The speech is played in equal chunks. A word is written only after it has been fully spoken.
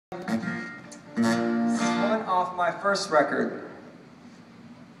This is one off my first record.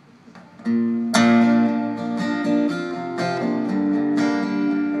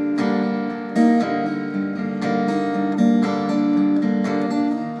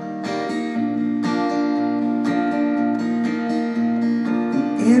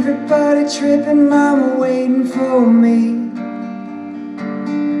 Everybody tripping, mama waiting for me.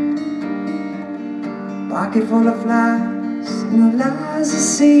 Pocket full of flies and the lies I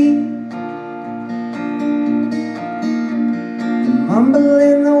see. You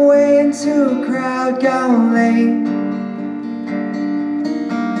mumbling the way into a crowd gone late.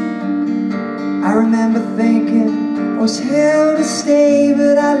 I remember thinking I was hell to stay,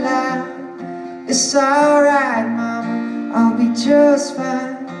 but I lied. It's alright, mama, I'll be just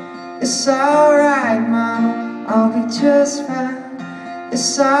fine. It's alright, mama, I'll be just fine.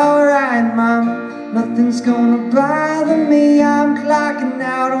 It's alright, mama, nothing's gonna bother me. I'm clocking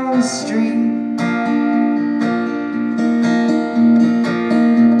out on the street.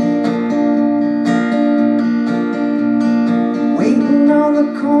 Waiting on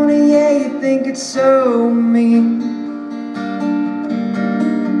the corner, yeah, you think it's so mean.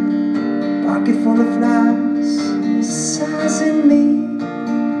 Pocket full of flies, the size in me.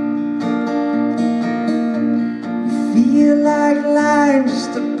 Feel like lying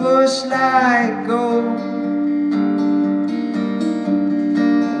just to push like gold.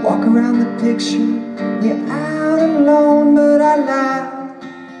 Walk around the picture, we're out alone, but I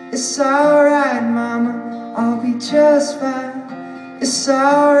lied. It's alright, mama, I'll be just fine. It's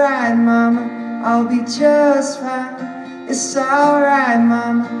alright, mama, I'll be just fine. It's alright,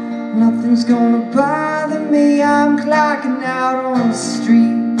 mama, nothing's gonna bother me. I'm clocking out on the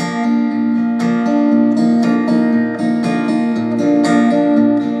street.